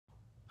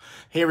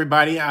Hey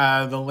everybody,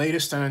 the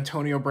latest on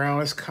Antonio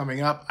Brown is coming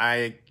up.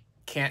 I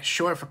can't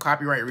show it for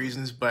copyright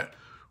reasons, but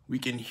we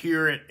can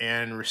hear it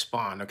and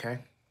respond, okay?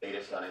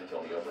 Latest on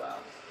Antonio Brown.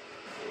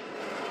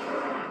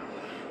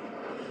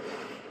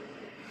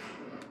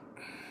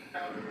 I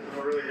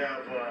don't really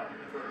have a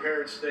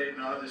prepared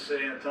statement. I'll just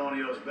say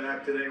Antonio's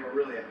back today. We're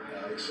really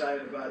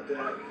excited about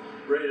that.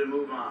 Ready to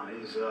move on.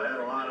 He's had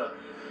a lot of,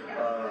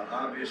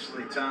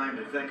 obviously, time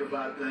to think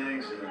about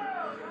things, and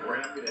we're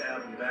happy to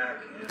have him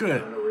back. And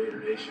Good. I know Raider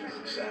Nation is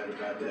excited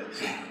about that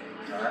too.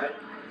 All right?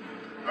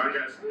 All right,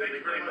 guys. Thank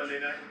you very much. Monday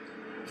night.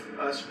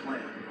 That's the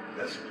plan.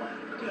 That's the plan.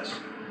 Yes.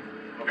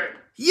 Okay.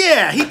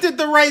 Yeah, he did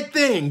the right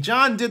thing.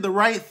 Jon did the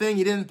right thing.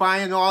 He didn't buy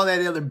into all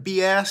that other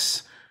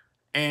BS.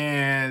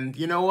 And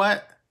you know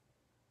what?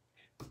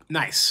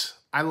 Nice.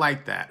 I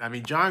like that. I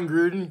mean, Jon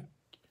Gruden,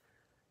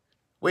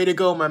 way to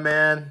go, my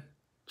man.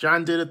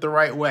 Jon did it the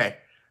right way.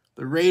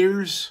 The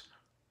Raiders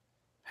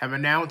have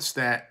announced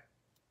that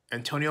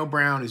Antonio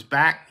Brown is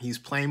back. He's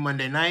playing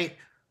Monday night.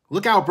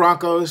 Look out,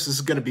 Broncos. This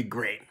is going to be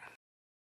great.